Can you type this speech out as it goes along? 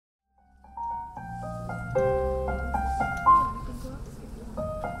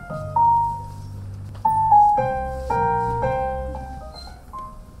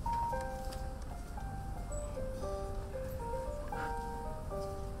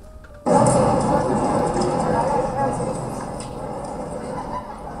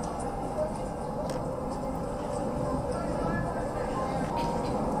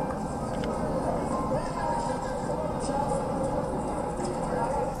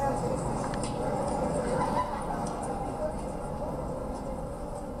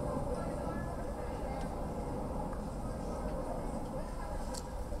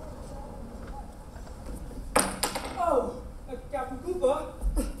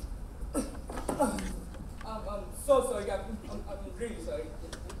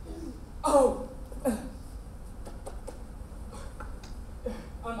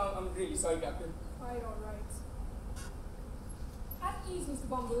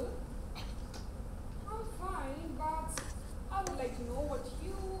Bumble? I'm fine, but I would like to know what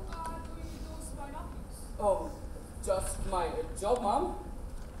you are doing with those binoculars. Oh, just my job, Mom.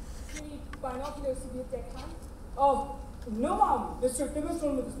 You need binoculars to be a tech hunt? Oh, no, Mom. Mr. Tibbetts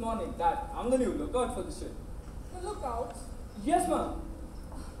told me this morning that I'm the new lookout for the ship. The lookout? Yes, Mom.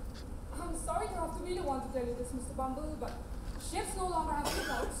 I'm sorry to have to be the one to tell you this, Mr. Bumble, but ships no longer have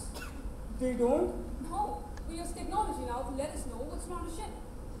lookouts. They don't? No, we use technology now to let us know what's around the ship.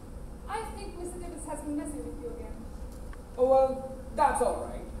 I think Mr. Tibbetts has been messing with you again. Oh, well, that's all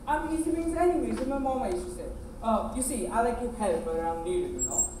right. I'm easy wings anyways, as my mom used to say. You see, I like to help where I'm needed, you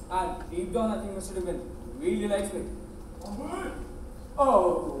know. And deep down, I think Mr. Tibbetts really likes me. Bumble!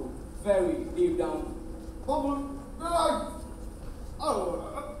 Oh, very deep down. Bumble!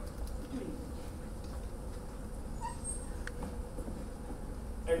 Oh,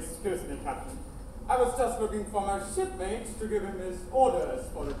 excuse me, Captain. I was just looking for my shipmate to give him his orders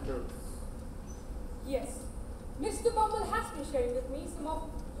for the cruise. Yes, Mr. Bumble has been sharing with me some of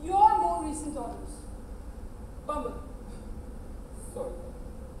your more recent orders. Bumble, Sorry.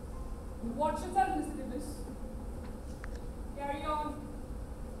 watch yourself, Mr. Tibbetts. Carry on.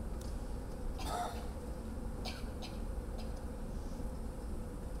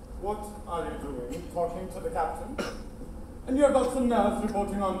 What are you doing? Talking to the captain? And you have got some nerves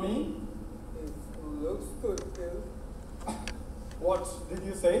reporting on me? It looks good, Bill. What did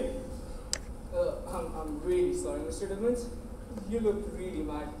you say? I'm really sorry, Mr. Tibbetts. You look really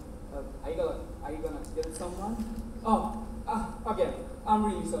mad. Are you gonna kill someone? Oh, again, I'm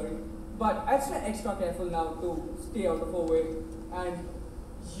really sorry. But I'll try extra careful now to stay out of her way. And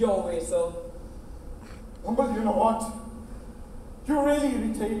your way, sir. Bumble, you know what? You really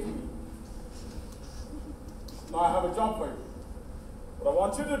irritate me. Now I have a job for you. What I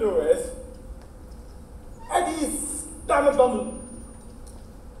want you to do is, Eddie, damn it, Bumble.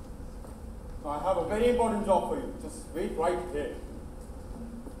 Now I have a very important job for you. Just wait right here.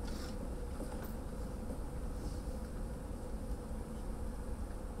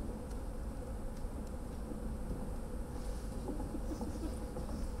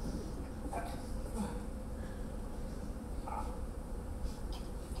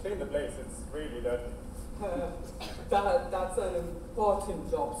 Clean the place, it's really dirty. That's an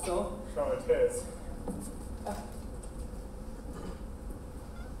important job, sir. Sure it is.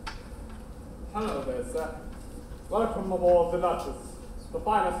 Hello there, sir. Welcome aboard the Duchess, the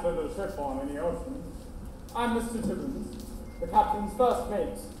finest little ship on any ocean. I'm Mr. Tibbetts, the captain's first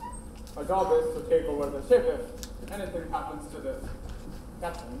mate. My job is to take over the ship if anything happens to the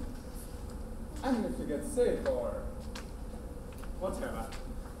captain. And if you get sick or whatever.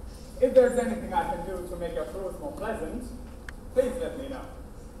 If there's anything I can do to make your cruise more pleasant, please let me know.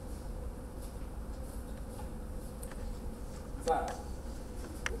 Sir.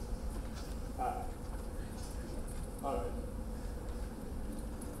 All right.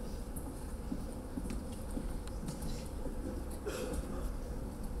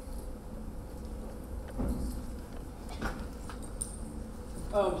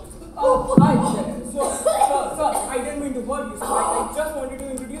 Hi, sir, I didn't mean to hurt you, sir. I just wanted to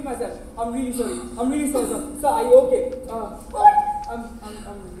introduce myself. I'm really sorry, sir. Sir, are you okay?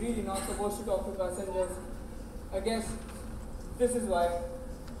 I'm really not supposed to talk to passengers. I guess this is why.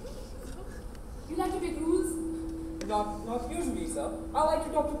 You like to make rules? Not usually, sir. I like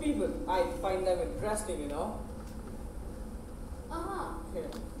to talk to people. I find them interesting, you know. Uh-huh.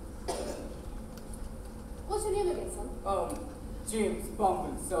 Yeah. What's your name again, son? James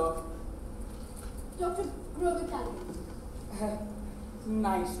Bumble, sir. Dr. Grover Callaghan.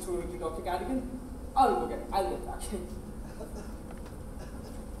 Nice to meet you, Dr. Cadigan. I'll get back.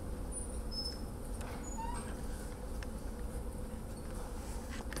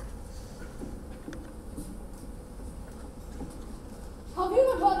 Have you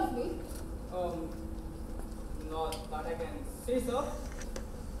not heard of me? Not that I can say, sir.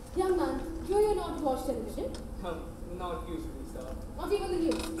 Young man, do you not watch television? Not usually, sir. Not even the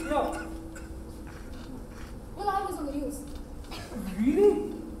news? No. Well, I was on the news. Really?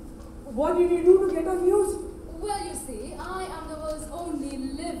 What did you do to get on news? Well, you see, I am the world's only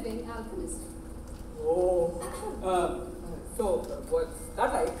living alchemist. Oh. So, what's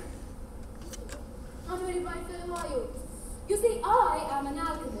that like? Not a very bright fellow, are you? You see, I am an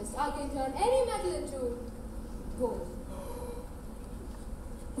alchemist. I can turn any metal into gold.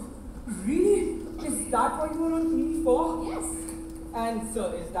 Really? Is that what you were on TV for? Yes. And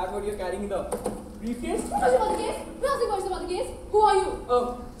sir, is that what you're carrying in the briefcase? What's about the case? What's about the case? Who are you?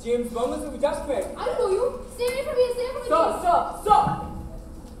 James Bumble, who we just met. I don't know you. Stay away from me. Stay away from me. Sir!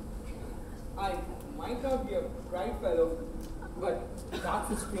 I might not be a bright fellow, But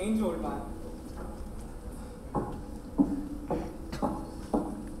that's a strange old man.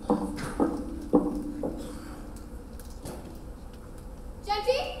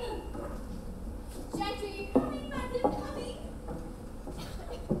 Gentry! Gentry! Coming, madam, coming!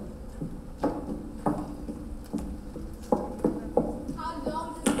 How long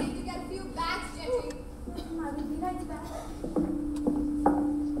does it take to get a few bags, Gentry? I will be right back.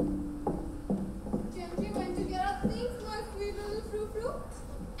 Gentry went to get our things, my sweet little frou-frou.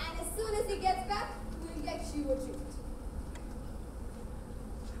 And as soon as he gets back, we'll get you a treat.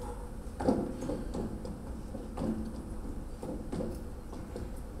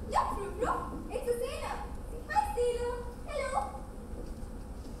 Look, frou-frou, it's a sailor. Hi, sailor. Hello.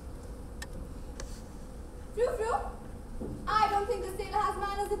 Frou-frou, I don't think the sailor has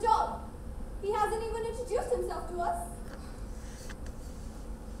manners at all. He hasn't even introduced himself to us.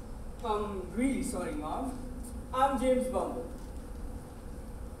 I'm really sorry, Mom. I'm James Bumble.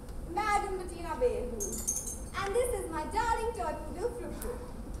 Madam Bettina Bayehoo. And this is my darling toy poodle, Frou-Frou.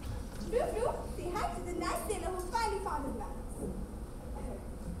 Frou-Frou, say hi to the nice sailor who finally found his manners.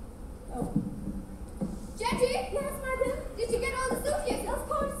 Oh. Gentry? Yes, madam. Did you get all the suitcases? Of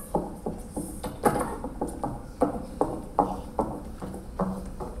course.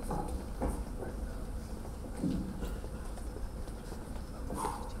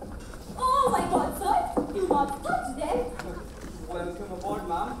 Oh my God, sir! You must touch them. Welcome aboard,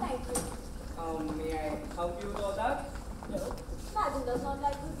 ma'am. Thank you. May I help you with all that? No, madam does not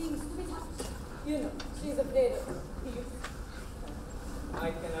like her things to be touched. You know, she's afraid of thieves.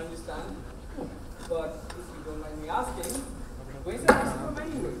 I can understand. But if you don't mind me asking, where's the rest from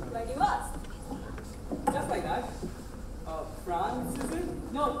anyway? Why do you ask? Just like that. France, is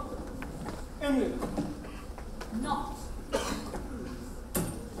it? No. England. Not.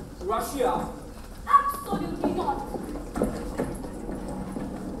 Russia. Absolutely not.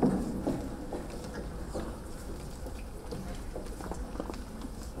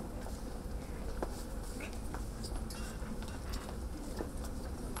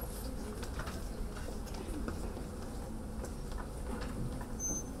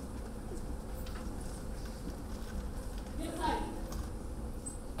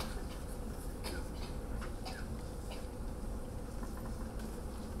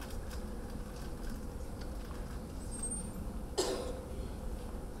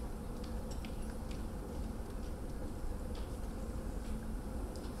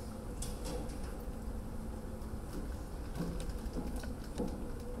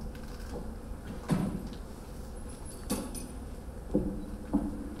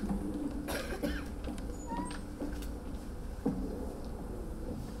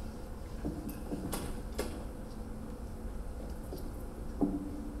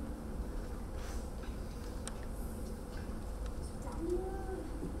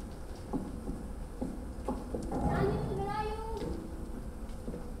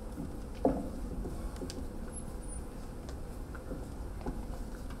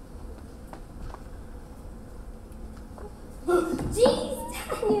 Jeez,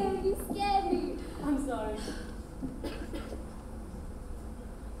 Daniel, you scared me. I'm sorry.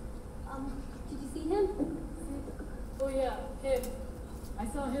 Did you see him? Oh yeah, him. I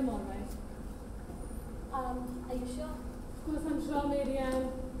saw him all right. Are you sure? Of course I'm sure, Lady Anne.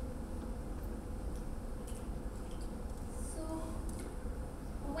 So,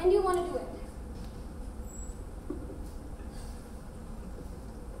 when do you want to do it?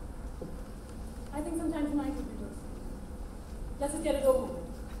 I think sometime tonight would be good. Let's just get it over with.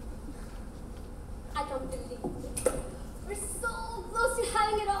 I don't believe it. We're so close to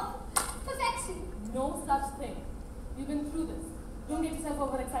having it all. Perfection. No such thing. We've been through this. Don't get yourself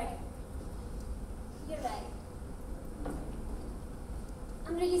overexcited. You're right.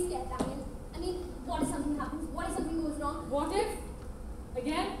 I'm really scared, Daniel. I mean, what if something happens? What if something goes wrong? What if?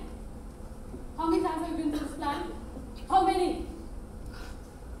 Again? How many times have you been through this plan? How many?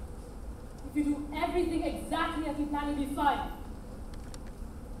 If you do everything exactly as you plan, you'll be fine.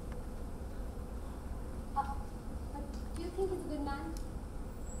 But do you think he's a good man?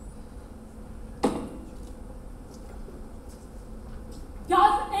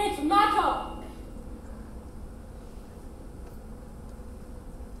 Does it matter?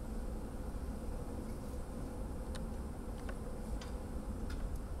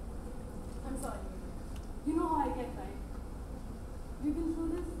 I'm sorry. You know how I get, right? We've been through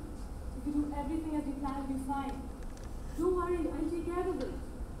this. If you do everything as you plan, you'll be fine. Don't worry, I'll take care of it.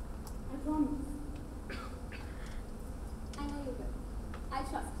 I promise. I know you will. I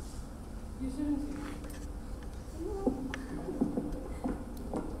trust You shouldn't be. you.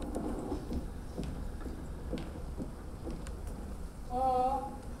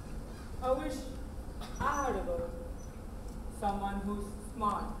 someone who's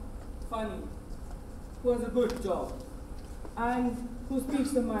smart, funny, who has a good job, and who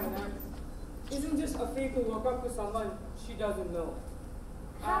speaks her mind and isn't just afraid to walk up to someone she doesn't know.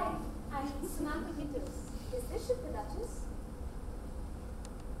 Hi, I'm Samantha Peters. Is this ship the Duchess?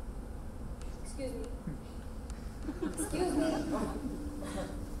 Excuse me. Excuse me.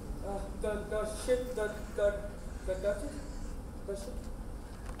 The ship, the Duchess? The ship?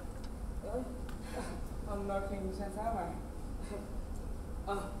 I'm not making sense, am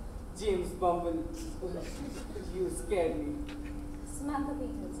I? James Bumble, you scared me. Samantha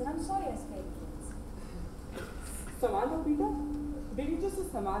Peters, and I'm sorry I scared you. Samantha Peters? Did you just say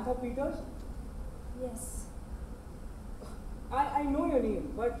Samantha Peters? Yes. I know your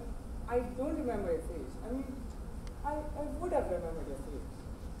name, but I don't remember your face. I mean, I would have remembered your face.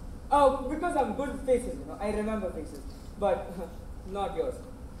 Oh, because I'm good with faces, you know. I remember faces, but not yours.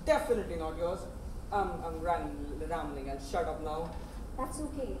 Definitely not yours. I'm rambling. I'll shut up now. That's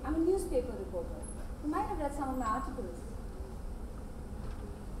okay. I'm a newspaper reporter. You might have read some of my articles.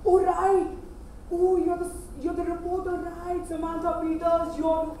 Oh right. Oh, you're the reporter, right? Samantha Peters.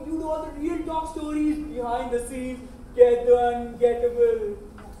 You do all the real talk stories behind the scenes. Get the ungettable.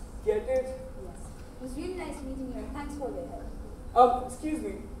 Yes. Get it? Yes. It was really nice meeting you. Thanks for your help. Excuse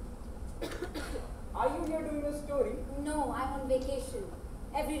me. Are you here doing a story? No, I'm on vacation.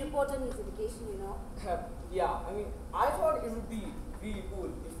 Every reporter needs a vacation, you know. Yeah, I mean, I thought it would be really cool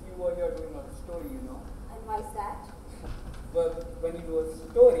if you were here doing a story, you know. And why's that? Well, when you do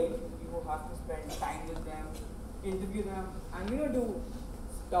a story, you have to spend time with them, interview them, and do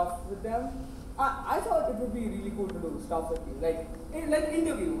stuff with them. I thought it would be really cool to do stuff with you, like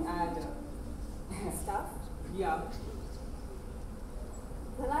interview and Stuff? yeah.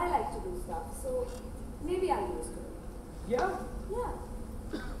 Well, I like to do stuff, so maybe I'll do a story. Yeah, Yeah.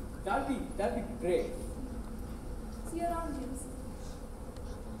 that'd be great. See you around, James.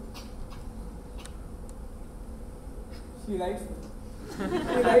 She likes me.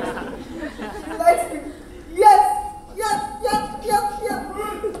 She likes me. She likes me. Yes!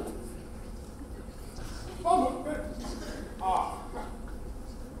 Oh, good.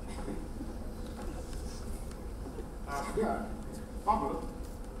 Bumble,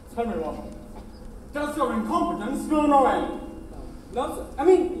 tell me what. Does your incompetence know no end? No, sir. I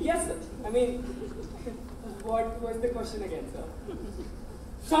mean, yes, sir. I mean, what was the question again, sir?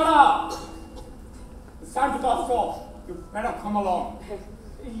 Shut up! It's time to dust off. You better come along.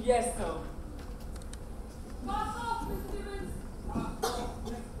 Yes, sir. Pass off, Mr. Stevens.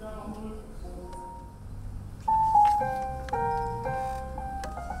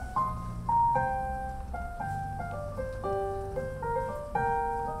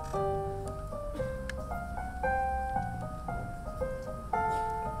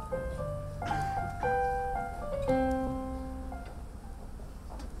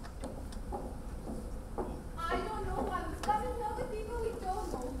 I don't know why we doesn't know the people we don't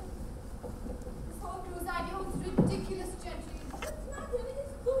know. This whole cruise idea was ridiculous, Gentry. It's not really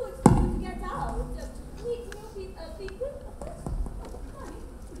it's good to get out. Meet new people. Fine.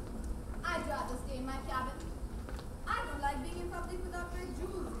 I'd rather stay in my cabin. I don't like being in public without my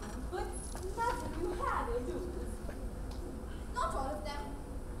jewels, But nothing you had your jewels. Not all of them.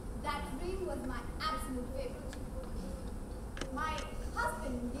 That ring was my absolute favorite. My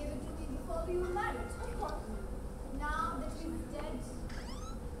husband gave it to me before we were married. Of course. Now that he's dead,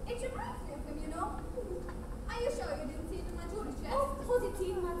 it reminds me of him, you know. Are you sure you didn't see it in my jewelry chest? Oh,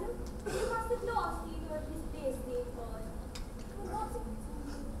 positive, madam. You must have lost either his base date or Not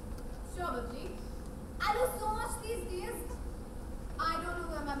probably. I lose so much these days. I don't know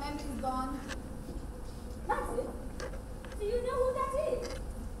where my memory's gone. Madam, do you know who that is?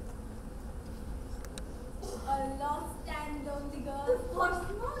 A lost and lonely girl. Of course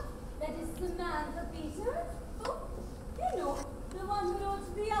not. That is Samantha Peters. Oh, you know, the one who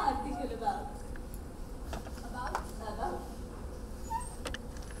wrote the article about. About?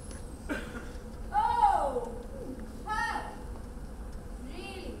 Oh! Her!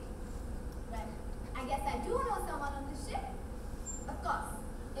 Really? Well, I guess I do know someone on the ship. Of course,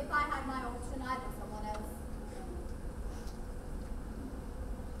 if I had my option, I'd know someone else.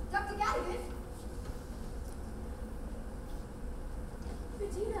 Dr. Gallagher?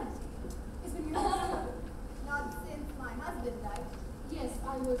 Regina, it's been Not since my husband died. Yes,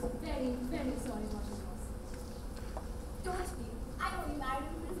 I was very, very sorry what it was. Don't be. I only married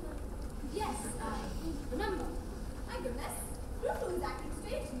him Christmas. Yes, I remember. My goodness. Rufu is acting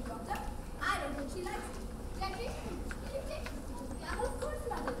strangely, Doctor. I don't think she likes me. Jackie, will you take me to the piano? Of course,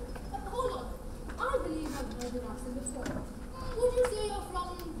 madam. But hold on. I believe I've heard your accent before. Would you say you're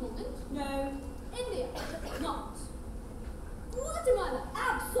from Poland? No. India? Not.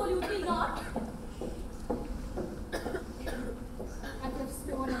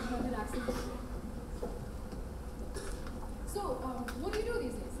 What do you do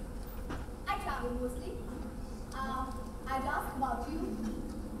these days? I travel mostly. I'd ask about you,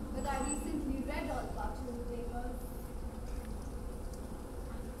 but I recently read all about you in the papers.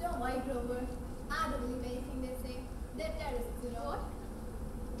 Don't worry, Grover. I don't believe anything they say. They're terrorists, you know. What?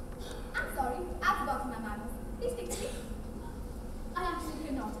 I'm sorry, I've forgotten my manners. Please take me. I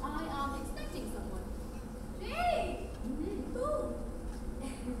absolutely not. I am expecting someone. Really? Who?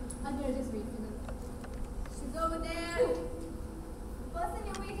 I'm gonna just wait for them. She's over there. Who? The person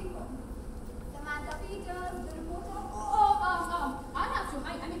you're waiting for. Samantha Peters, the reporter. I have to. I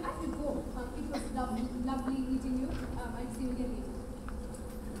mean, I have to go. It was lovely meeting you. I'll see you again later.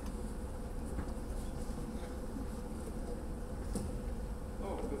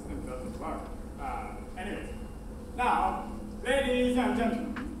 Oh, this thing doesn't work. Anyway. Now, ladies and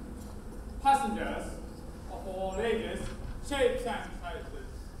gentlemen, passengers of all ages, shapes and sizes,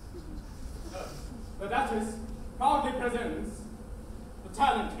 the Duchess proudly presents the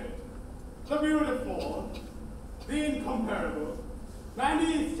talented, the beautiful, the incomparable,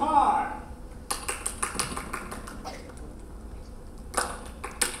 Mandy Starr.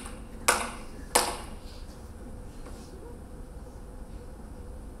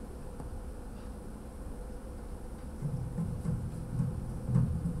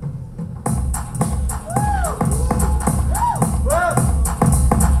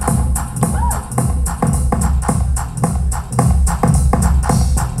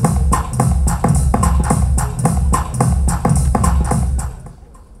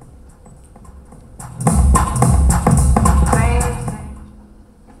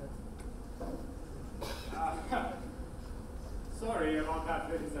 Sorry about that,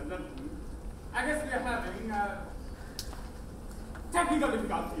 ladies and gentlemen. I guess we are having technical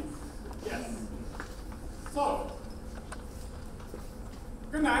difficulties. Yes. So,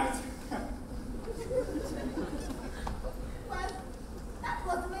 good night. Well, that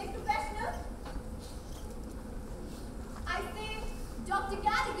wasn't very professional. I say, Dr.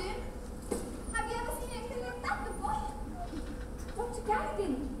 Gadigan, have you ever seen anything like that before? Dr.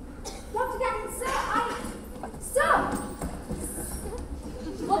 Gadigan! Dr. Gadigan, sir, Sir!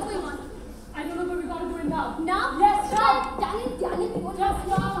 What's going on? I don't know, but we gotta do it now. Now? Yes, now. Darling, what Just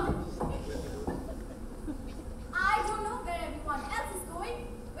now. I don't know where everyone else is going,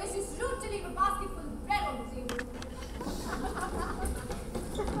 but she's rude to leave a basket full of bread on the table.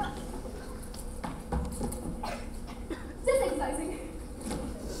 Just exercising.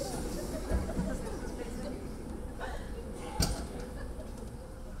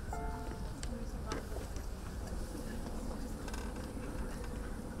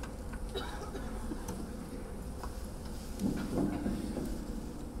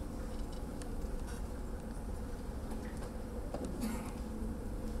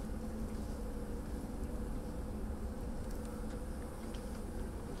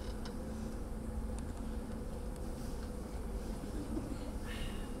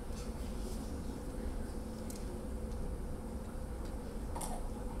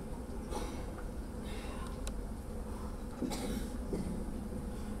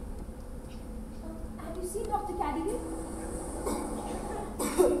 Have you seen Dr. Cadigan?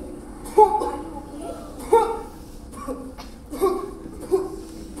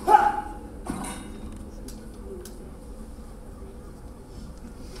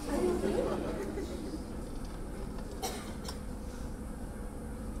 Are you okay?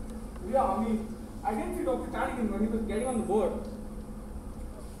 Yeah, I mean, I didn't see Dr. Cadigan when he was getting on the board.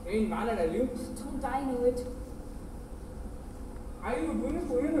 He ain't mad at you. Don't I know it? Are you doing it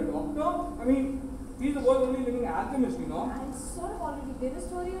for him, a doctor? I mean, he's the world's only living alchemist, you know. I sort of already did a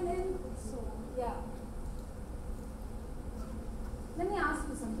story on him, so yeah. Let me ask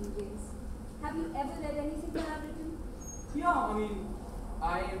you something, James. Have you ever read anything that I've written? Yeah, I mean,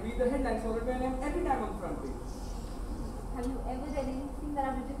 I read the headlines for it when I'm every time on the front page. Have you ever read anything that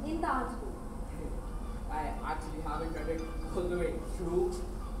I've written in the article? I actually haven't read it all the way through.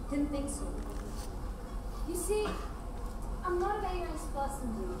 Didn't think so. You see, I'm not a very nice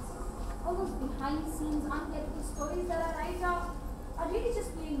person, James. All those behind-the-scenes, unethical stories that I write are really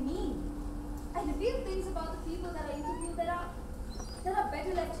just plain mean. I reveal things about the people that I interview that are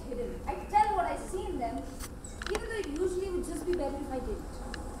better left hidden. I tell what I see in them, even though it usually would just be better if I didn't.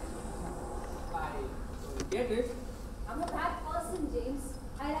 I get it. I'm a bad person, James.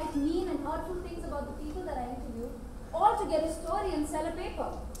 I write mean and hurtful things about the people that I interview, all to get a story and sell a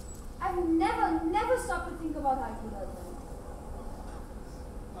paper. I've never stopped to think about how I could hurt them.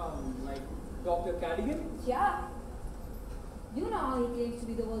 Like Dr. Cadigan? Yeah. You know how he claims to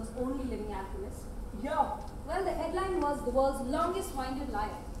be the world's only living alchemist. Yeah. Well, the headline was the world's longest winded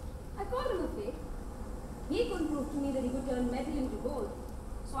liar. I called him a fake. He couldn't prove to me that he could turn metal into gold.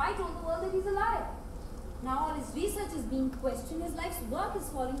 So I told the world that he's a liar. Now all his research is being questioned, his life's work is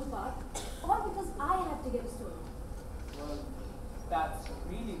falling apart, all because I have to get a story. Well, that's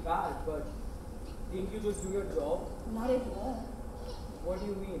really bad, but didn't you just do your job? Not anymore. What do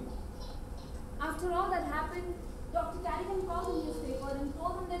you mean? After all that happened, Dr. Carrigan called the newspaper and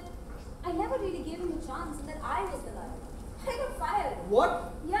told them that I never really gave him a chance and that I was the liar. I got fired.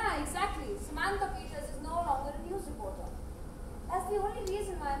 What? Yeah, exactly. Samantha Peters is no longer a news reporter. That's the only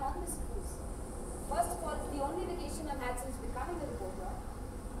reason why I'm on this cruise. First of all, it's the only vacation I've had since becoming a reporter.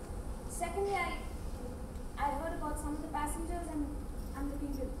 Secondly, I heard about some of the passengers and I'm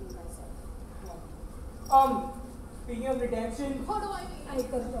looking to improve myself. Speaking of retention, What do I mean? I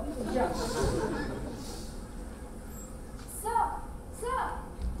got to talk to you. yeah. Sir!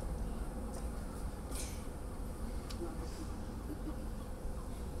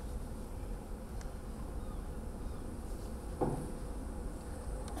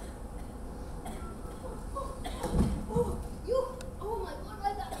 Oh my God,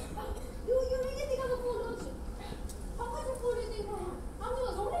 like that. You really think I'm a fool, don't you? How much of a fool do you think I am? I'm the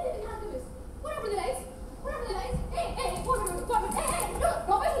most only living activist. What happened to the lights? What happened to the lights? Hey, what happened? Hey,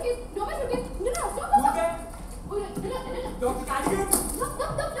 no, my suitcase, no, stop. Okay. No. Dr. Carrigan? No.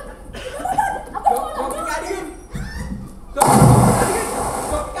 Dr. Carrigan?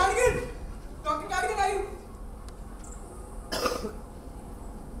 Dr. Carrigan? Dr. Carrigan, are you?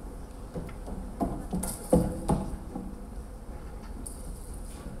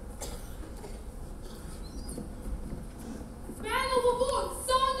 Man overboard,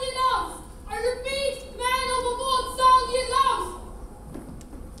 sound the alarms! I repeat, man overboard, sound the alarms!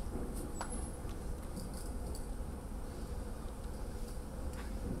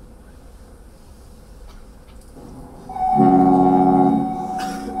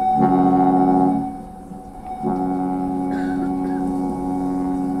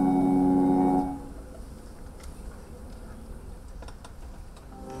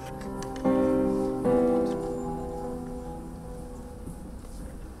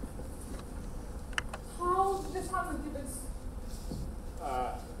 How did this happen, Gibbons?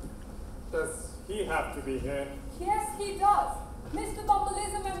 Does he have to be here? Yes, he does. Mr. Bumble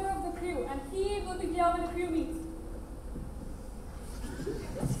is a member of the crew, and he will be here when the crew meets.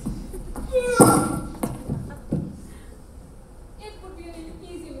 It would be a little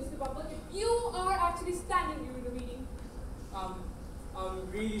easier, Mr. Bumble, if you are actually standing during the meeting. I'm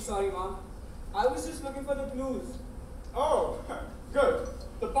really sorry, Mom. I was just looking for the clues. Oh, good.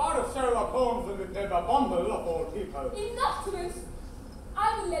 The part of Sherlock Holmes and the clever bundle of all people. Enough to this!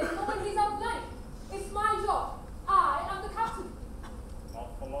 I will let you know when he's out blind. It's my job. I am the captain.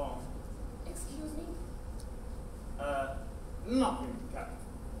 Not for long. Excuse me? Nothing, Captain.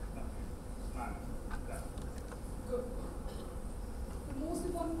 Nothing. None. That. Good. The most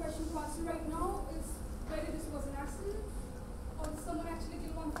important question to answer right now is whether this was an accident or did someone actually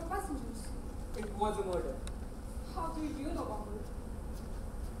kill one of our passengers. It was a murder. How do you know about it?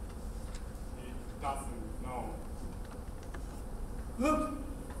 He doesn't know. Look,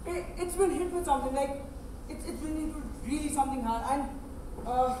 it's been hit with something, like, it's been hit with really something hard, and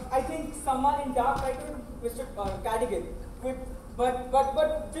I think someone in dark tried to Mr. Cardigan,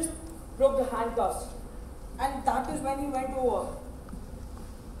 but just broke the handcuffs, and that is when he went over.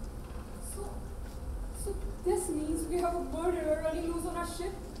 So this means we have a murderer running loose on our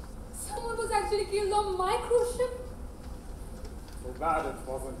ship? Someone was actually killed on my cruise ship? So bad it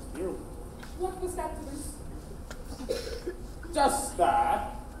wasn't you. What was that to this? Just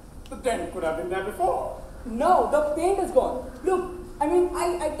that. The dent could have been there before. No, the paint is gone. Look, I mean,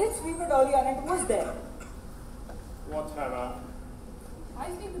 I did sweep it earlier and it was there. Whatever. I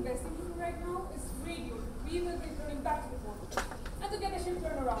think the best thing to do right now is radio. We will be returning back to the port. And to get the ship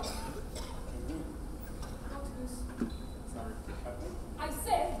turned around. Go to this. Sorry, Captain. I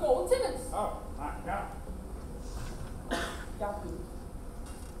said go Timmins. Oh, yeah. Captain.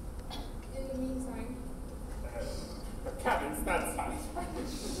 In the meantime, The cabin's that side.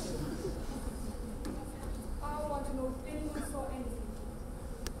 I want to know if anyone saw anything.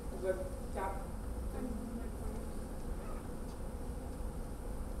 But, Captain.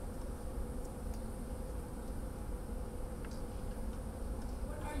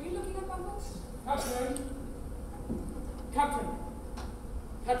 What are you looking at, Bumble?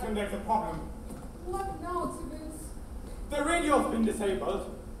 Captain, there's a problem. What now, Timmins? The radio's been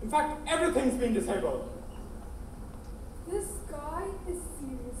disabled. In fact, everything's been disabled. This guy is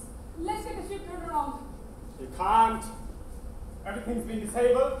serious. Let's get the ship turned around. You can't. Everything's been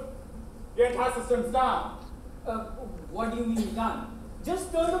disabled. The entire system's down. What do you mean you can't?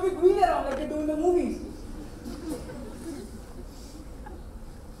 Just turn the big wheel around like they do in the movies.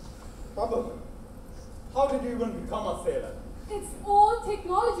 trouble. How did you even become a sailor? It's all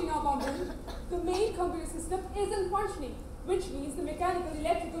technology now, Bumble. The main computer system isn't functioning, which means the mechanical,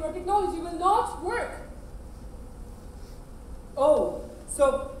 electrical, or technology will not work. Oh,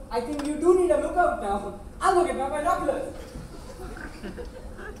 so I think you do need a lookout now. I'll go get my binoculars. Listen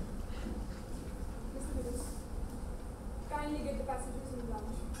to this. Kindly get the passengers in the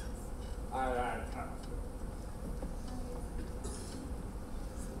lounge. All right.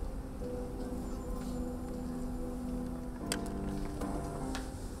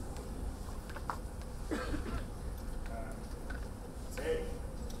 Hey,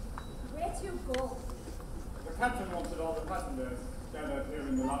 Where'd you go? the captain wanted all the passengers gathered here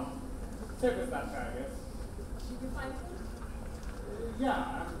in the lounge. Check us that way, I guess. Did you find him?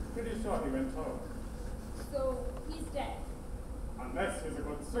 Yeah, I'm pretty sure he went home. So he's dead. Unless he's a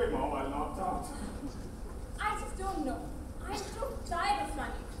good swimmer while knocked out. I just don't know. I'm so tired of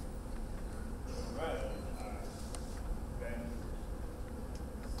running. Well, then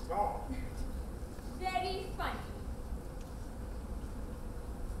stop. Very funny.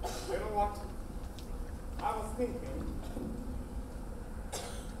 You know what? I was thinking,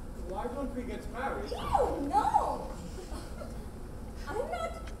 why don't we get married? Oh no! I'm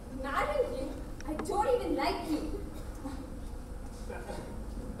not marrying you. I don't even like you.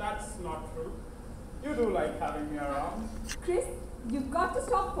 That's not true. You do like having me around. Chris, you've got to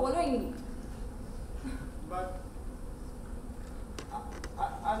stop following me. But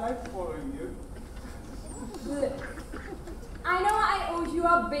I like following you. Look, I know I owe you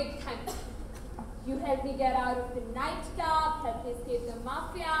a big thank you. You helped me get out of the nightclub, helped me escape the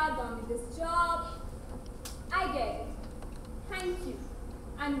mafia, got me this job. I get it. Thank you.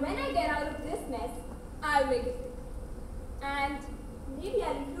 And when I get out of this mess, I'll make it big. And maybe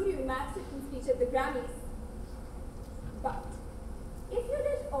I'll include you in my acceptance speech at the Grammys. But if you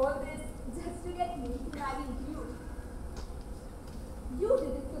did all this just to get me to marry you did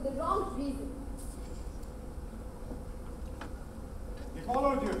it for the wrong reason. He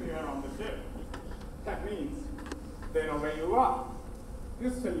followed you here on the ship. That means they know where you are. You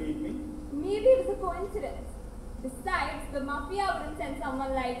still need me. Maybe it was a coincidence. Besides, the mafia wouldn't send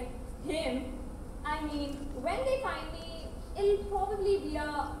someone like him. I mean, when they find me, it'll probably be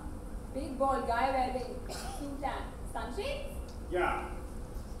a big bald guy wearing suit and sunshades. Yeah.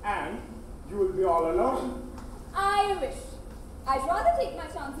 And you will be all alone. I wish. I'd rather take my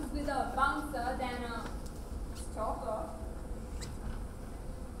chances with a bouncer than a stalker.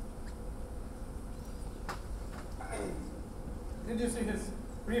 Did you see his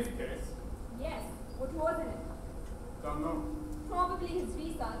briefcase? Yes, what was in it? Don't know. Probably his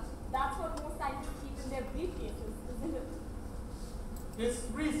research. That's what most scientists keep in their briefcases, isn't it? His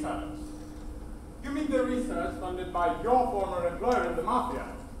research? You mean the research funded by your former employer in the mafia?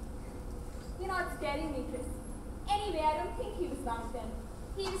 You're not scaring me, Chris. Anyway, I don't think he was one of them.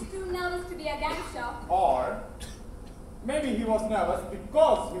 He was too nervous to be a gangster. Or maybe he was nervous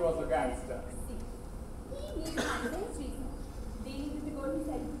because he was a gangster. See, he needed my sense reason. They needed the goal he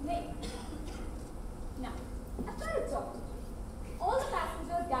said he would make. Now, I've got a job to do. All the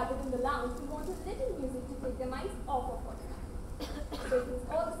passengers gathered in the lounge will want a little music to take their minds off of what's happening. So if it's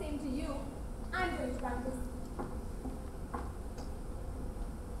all the same to you, I'm going to practice.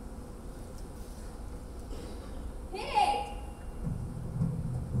 Hit it!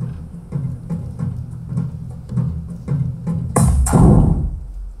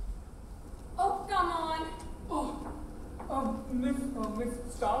 Oh, come on! Miss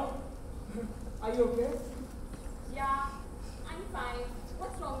Star, are you okay? Yeah, I'm fine.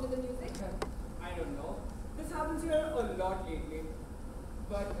 What's wrong with the music? I don't know. This happens here a lot lately.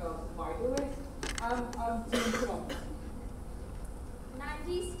 But by the way, I'm Jim from.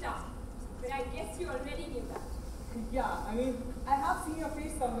 Mandy, stop. But I guess you already knew that. Yeah, I mean, I have seen your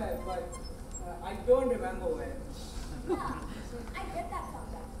face somewhere, but I don't remember where. Yeah, I get that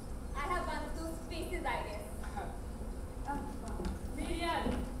sometimes. I have one of those faces, I guess.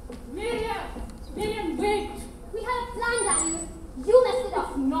 Miriam, wait! We had a plan, Daniel. You messed it up.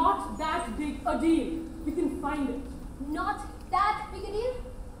 It's not that big a deal. We can find it. Not that big a deal.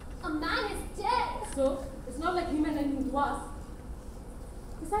 A man is dead. So, it's not like he meant anything to us.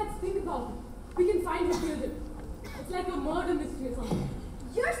 Besides, think about it. We can find him, kill him. It's like a murder mystery or something.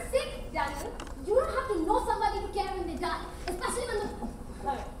 You're sick, Daniel. You don't have to know somebody to care when they die. Especially when the...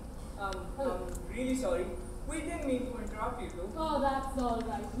 Hi. I'm really sorry. We didn't mean to interrupt you two. Oh, that's all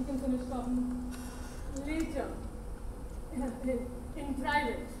right. We can finish talking later. In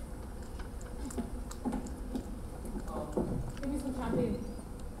private. Give me some champagne.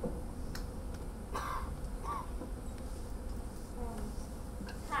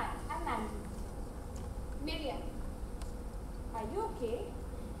 Hi, I'm Madeline.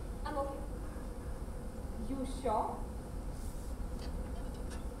 Sure.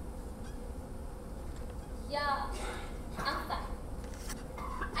 Yeah, I'm fine.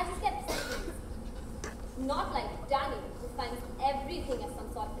 I just get things. Not like Danny, who finds everything as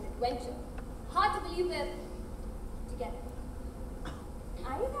some sort of an adventure. Hard to believe we're together.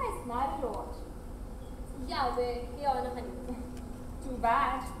 Are you guys married or what? Yeah, we're here on a honeymoon. Too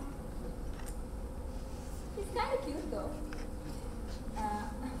bad. He's kind of cute though.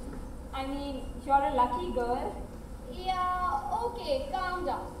 I mean, you're a lucky girl. Yeah, okay, calm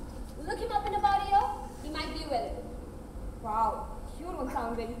down. Look him up in about a year, he might be irrelevant. Wow, you don't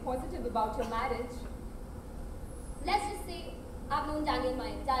sound very positive about your marriage. Let's just say I've known Daniel my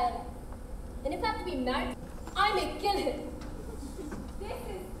entire life. And if I have to be married, I may kill him. This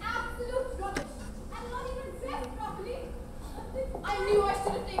is absolute rubbish. I'm not even dressed properly. I knew I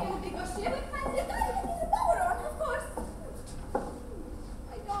should have taken a bigger ship. And you can't even take a power on, of course.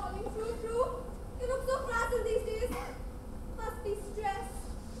 My darling, true. You look so frazzled these days. Must be stressed.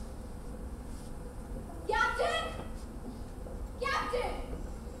 Captain! Captain!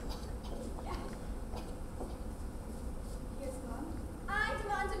 Yes, ma'am. I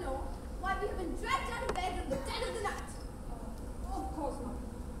demand to know why we have been dragged out of bed in the dead of the night. Of course not.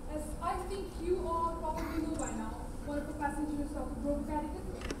 As I think you all probably know by now, one of the passengers of the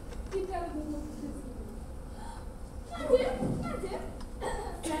Bhagyalekshmi, he fell overboard this evening. Captain!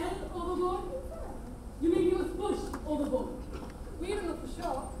 Fell overboard? You mean he was pushed overboard? We don't know for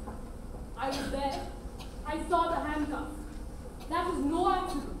sure. I was there. I saw the handcuffs. That was no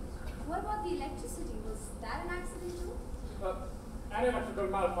accident. What about the electricity? Was that an accident too? An electrical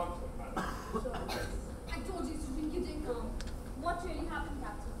malfunction, madam. I told you to been kidding. What really happened,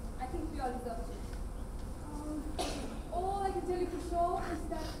 Captain? I think we all deserve it. All I can tell you for sure is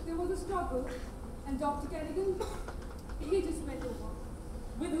that there was a struggle, and Dr. Kerrigan, he just went over.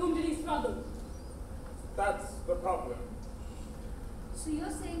 With whom did he struggle? That's the problem. So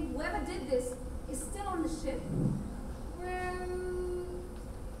you're saying whoever did this is still on the ship? Well,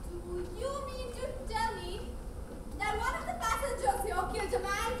 do you mean to tell me that one of the passengers here killed a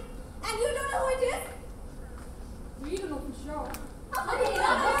man and you don't know who it is? We don't know for sure.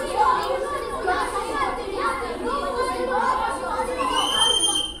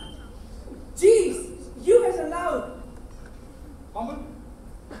 Jeez, you guys are loud. Humble?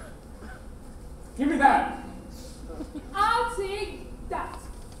 Give me that. I'll take that.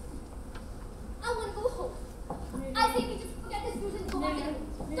 I want to go home. I think we just get this food and go back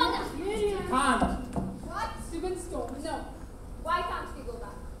in. Come down. Can't. What? Steven Stone. No. Why can't we go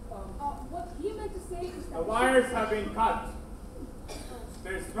back? What he meant to say is that The wires have been cut.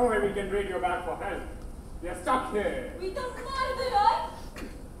 There's no way we can radio back for help. We are stuck here. We don't mind it, right?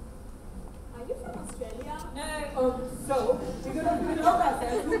 Are you from Australia? No. So, we're gonna figure out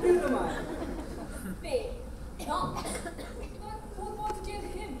ourselves who killed the man. Babe. No. But who want to kill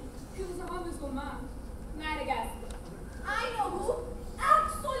him? He was a harmless old man. Madagascar. I know who.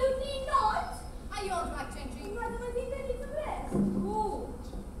 Absolutely not. Are you all right, Gentry? Rather than think they need some rest. Who?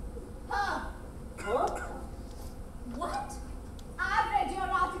 Huh? Huh? What? I've read your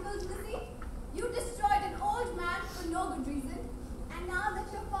articles, Lizzie. You destroyed an old man for no good reason. And now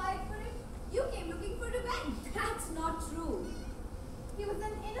that you're fired for it, you came looking for revenge. That's not true. He was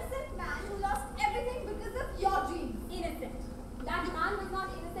an innocent man who lost everything because of your dreams. Innocent. That man was not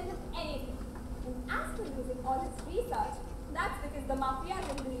innocent of anything. And as for losing all his research, that's because the mafia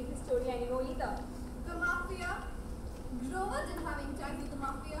didn't believe his story anymore either. The mafia? Grover didn't have any ties with the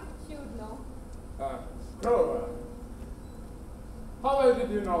mafia. You'd know. Grover. How well did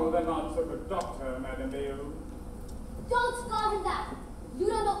you know the not so good doctor, Madame Bayou? Don't call him that. You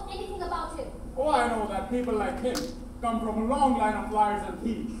don't know anything about him. Oh, I know that people like him come from a long line of liars and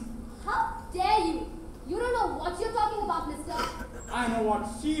thieves. How dare you? You don't know what you're talking about, mister. I know what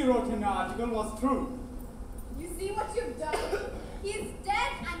she wrote in the article was true. You see what you've done? He's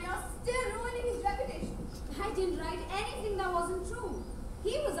dead and you're still ruining his reputation. I didn't write anything that wasn't true.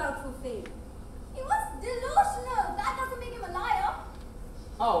 He was out for fame. He was delusional. That doesn't make him a liar.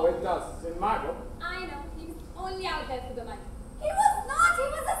 Oh, it does in my book. I know. He was only out there for the money. He was not. He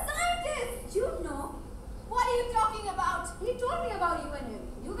was a scientist. You know. What are you talking about? He told me about you and him.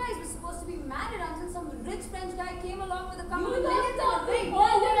 You guys were supposed to be married until some rich French guy came along with a couple of millions and a ring.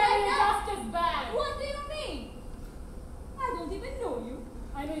 Justice bag. What do you mean? I don't even know you.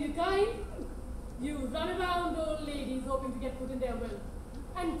 I know you're kind. You run around old ladies hoping to get put in their will.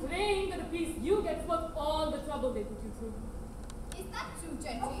 And praying that the piece you get worth all the trouble they put you through. Is that true, Of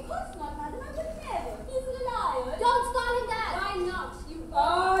Gentry? course not, madam. I would never. He's a liar. Don't call him that. Why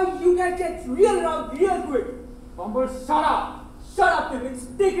not? You guys get real loud real quick. Bumble, shut up! Shut up, Timmins.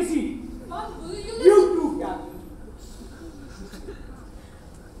 Take a seat. Mom, will you You too, Captain.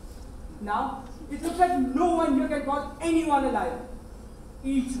 Now, it looks like no one here can call anyone alive.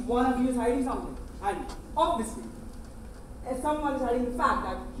 Each one of you is hiding something. And obviously, someone is hiding the fact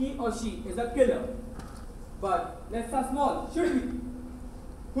that he or she is a killer. But let's start small, should we?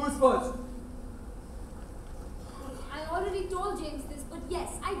 Who's first? I already told James this, but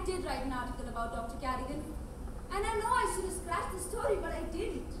yes, I did write an article about Dr. Carrigan. And I know I should have scratched the story, but I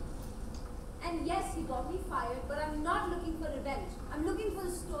didn't. And yes, he got me fired, but I'm not looking for revenge. I'm looking for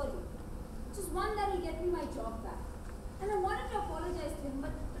the story. Just one that will get me my job back. And I wanted to apologize to him,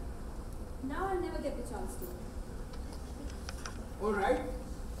 but now I'll never get the chance to. Alright.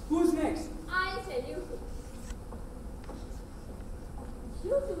 Who's next? I'll tell you who.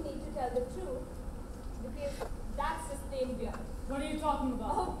 You two need to tell the truth, because that's just plain weird. What are you talking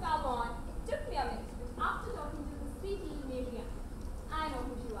about? Oh, come on. It took me a minute. But after talking to the sweet little Marianne, I know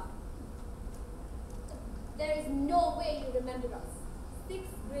who you are. There is no way you remember us.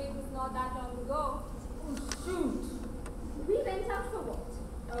 6th grade was not that long ago. Oh, shoot. We went out for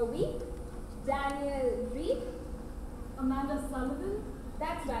what? A week? Daniel Reed? Amanda Sullivan?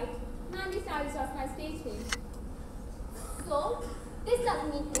 That's right. Mandy Star is just my stage name. So, this doesn't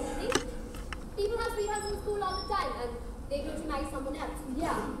mean anything. People have sweethearts in school all the time and they go to marry someone else.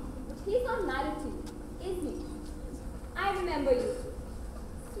 Yeah, but he's not married to you, is he? I remember you.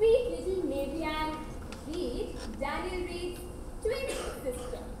 Sweet little Marianne Reed, Daniel Reed's twin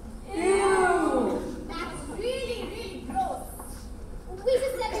sister. Ew! That's really, really gross. We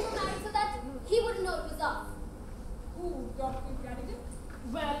just said we were married so that he wouldn't know it was us. Who, Dr. Carrigan?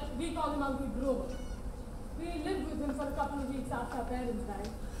 Well, we call him Uncle Grover. We lived with him for a couple of weeks after our parents died.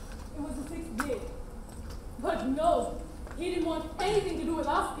 It was the 6th grade. But no, he didn't want anything to do with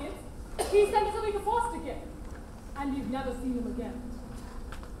us kids. He sent us away to foster care. And we've never seen him again.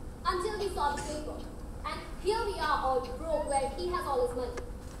 Until we saw the paper. And here we are all broke where he has all his money.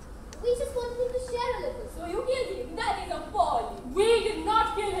 We just wanted him to share a little. So you killed him. That is a folly. We did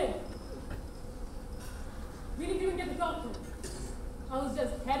not kill him. We didn't even get to talk to him. I was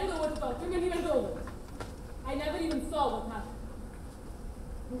just headed over to talk to him and he went over. I never even saw what happened.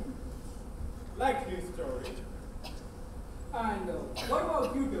 Likely story. And what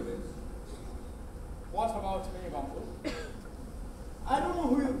about you, Duchess? What about me, Bumble? I don't know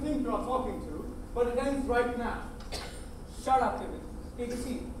who you think you are talking to, but it ends right now. Shut up, David. Take a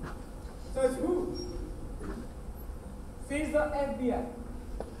seat. Says who? Says the FBI.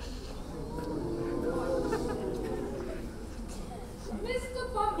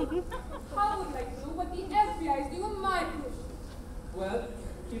 Mr. Bumble, I would like to know what the FBI is doing on my commission. Well,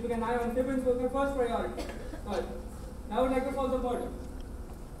 keeping an eye on Tibbins was my first priority. But now I'd like to solve the murder.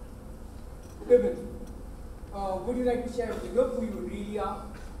 Tibbins, would you like to share with the group who you really are?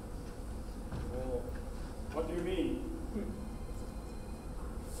 Oh, what do you mean?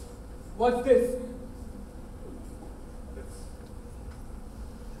 What's this?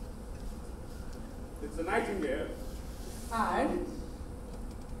 It's a nightingale. And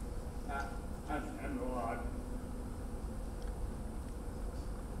And what?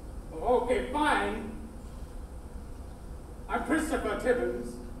 Okay, fine. I'm Christopher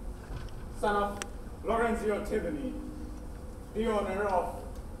Tibbins, son of Lorenzio Tibbini, the owner of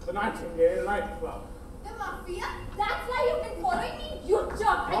the Nightingale nightclub. The mafia? That's why you've been following me? You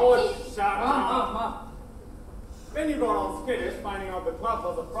jerk! Oh, shut up! Ma. When you got all skittish finding out the club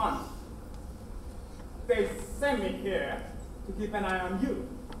was a front, they sent me here to keep an eye on you,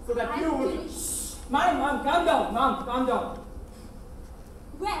 so that you would... Mom, calm down. Mom, calm down.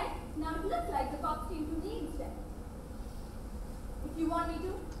 Well, now it looks like the cops came to me instead. If you want me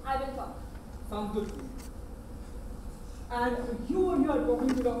to, I will talk. Sounds good to me. And you were here talking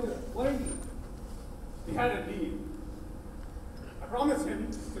to Doctor, weren't you? We had a deal. I promised him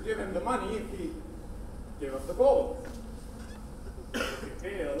to give him the money if he gave us the gold. If he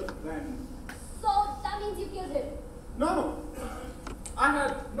failed, then... So that means you killed him. No! I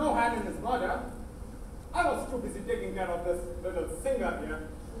had no hand in his murder. I was too busy taking care of this little singer here.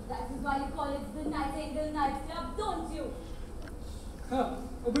 That is why you call it the Nightingale nightclub, don't you? Huh,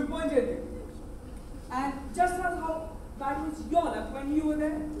 a good point, JT. And just as how that was your luck when you were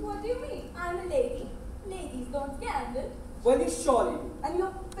there? What do you mean? I'm a lady. Ladies don't gamble. Well, you surely do. And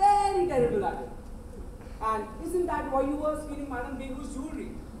you're very terrible at it. And isn't that why you were stealing Madame Begu's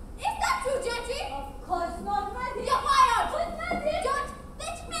jewelry? Is that true, Gentry? Of course not, Magic. You're fired! Who's Magic? Don't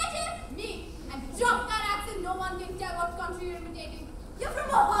bitch magic! Me! And drop that accent, no one can tell what country you're imitating. You're from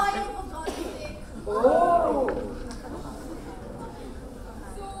Ohio, for God's sake. Oh!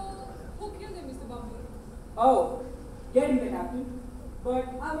 So, who killed him, Mr. Bumble? Oh, getting the captain. But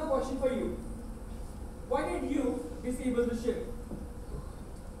I have a question for you. Why did you disable the ship?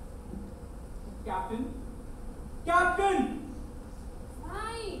 Captain. Captain!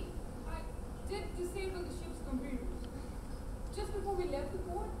 Fine. I did disable the ship's computers. Just before we left the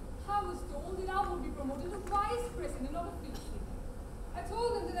port, I was told that I would be promoted to vice president of the fleet. I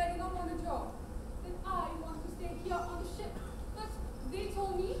told them that I did not want a job, that I want to stay here on the ship. But they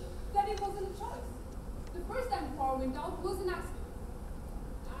told me that it wasn't a choice. The first time the power went out was an accident.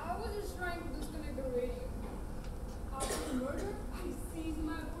 I was just trying to disconnect the radio. After the murder, I seized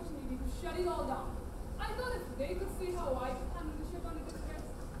my opportunity to shut it all down. I thought if they could see how I could handle the ship under distress,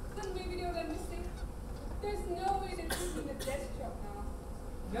 then maybe they would let me stay. There's no way they're taking the desk job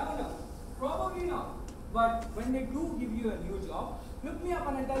now. No, probably not. But when they do give you a new job, look me up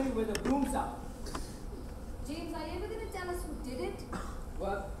and I'll tell you where the brooms are. James, are you ever going to tell us who did it?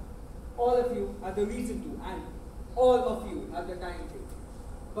 Well, all of you have the reason to, and all of you have the time to.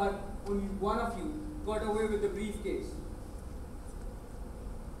 But only one of you got away with the briefcase.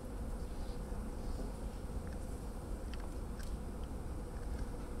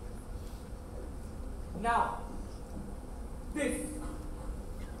 Now, this.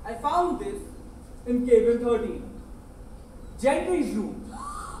 I found this in cabin 13. Gentry's room.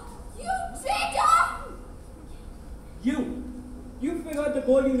 You traitor! You figured the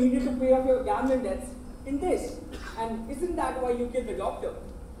gold you needed to pay off your gambling debts in this. And isn't that why you killed the doctor?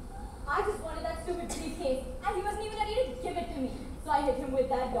 I just wanted that stupid briefcase, and he wasn't even ready to give it to me. So I hit him with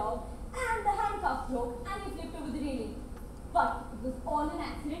that dog, and the handcuff broke, and he flipped over the railing. But it was all an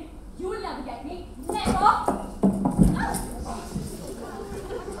accident. You will never get me. Never!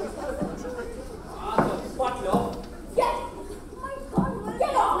 The butler. Get! My God, what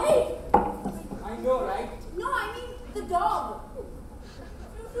Get off me! I know, right? No, I mean the dog.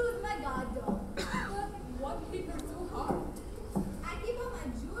 Frou is my guard dog. What hit her so hard? I gave her my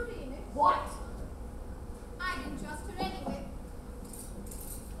jewelry in it. What? I didn't trust her anyway.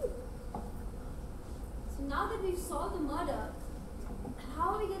 So now that we've solved the murder, how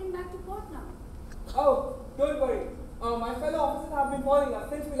are we getting back to port now? Oh, don't worry. My fellow officers have been following us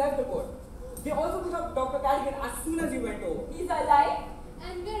since we left the port. They also picked up Dr. Carrigan as soon as you went over. He's alive?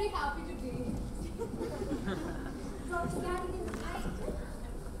 I'm very happy to be. Dr. Carrigan,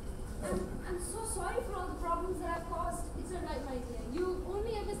 I'm so sorry for all the problems that I've caused. It's alright, my dear. You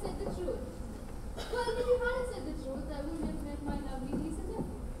only ever said the truth. Well, if you hadn't said the truth, I wouldn't have met my lovely niece and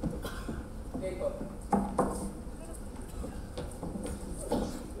nephew. Take her.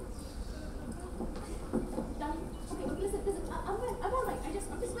 Darling, okay, listen. I'm alright. I'm just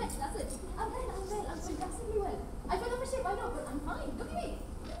wet. That's it. I'm well. I'm fantastically well. I fell off a ship, I know, but I'm fine. Look at me.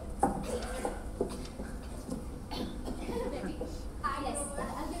 Hello, baby. Yes,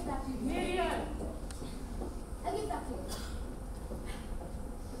 I'll get back to you. Marian! I'll get back to you.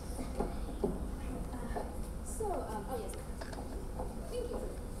 Oh yes. Thank you.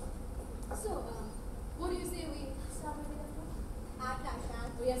 So, what do you say we start with the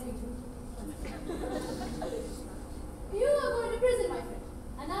Oh yes, me too. You are going to prison, my friend,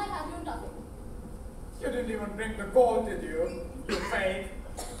 and I have you nothing. You didn't even bring the gold, did you? You fake.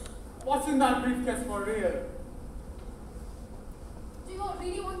 What's in that briefcase for real? Do you all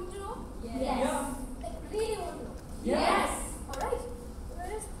really want to know? Yes. Yeah. Like, really want to know? Yes. All right.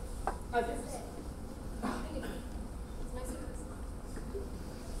 Where is? Okay. Bring it. It's my suitcase.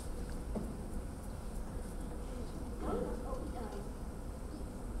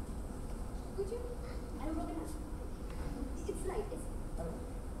 Could you? I don't know the answer. It's light. It's.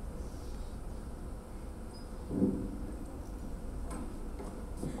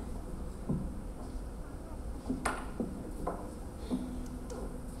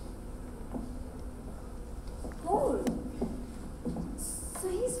 Gold.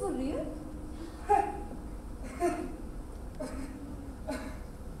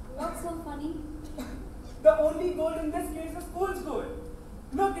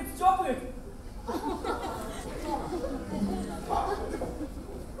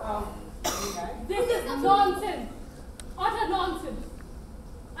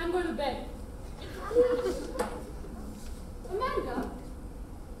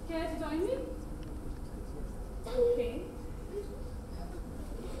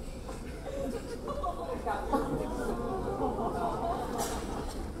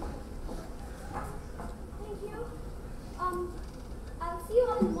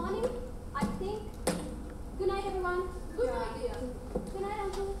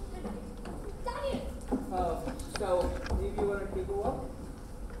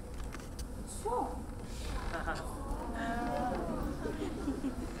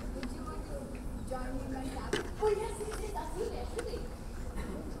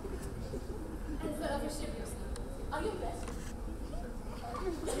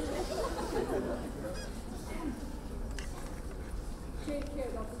 Take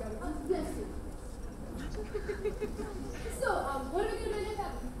care, Dr. Garrett. Bless you. So, what are we going to do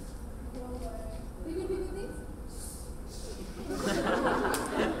now? We will do things?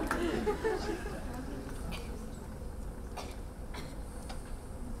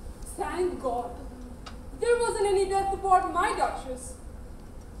 Thank God. There wasn't any death aboard my Duchess.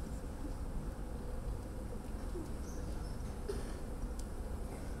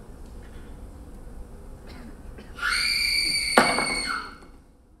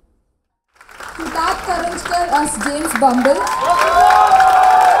 Kitab Karanjkar as James Bumble.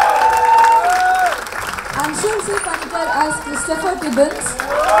 Anshul C. Panikar as Christopher Tibbins.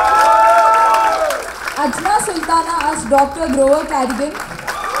 Ajna Sultana as Dr. Grover Carrigan.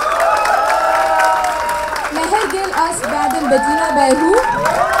 Meher Gill as Madam Bettina Behu.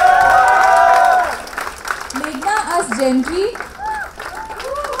 Meghna as Gentry.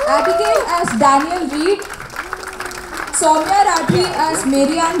 Abigail as Daniel Reed. Soumya Rathi as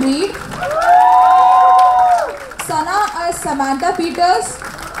Marianne Reed. Sana as Samantha Peters.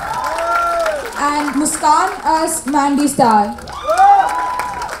 And Muskan as Mandy Starr.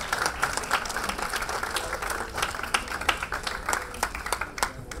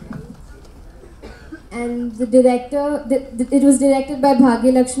 And the director, it was directed by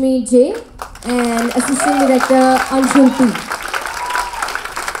Bhagyalekshmi J and assistant director Anshul P.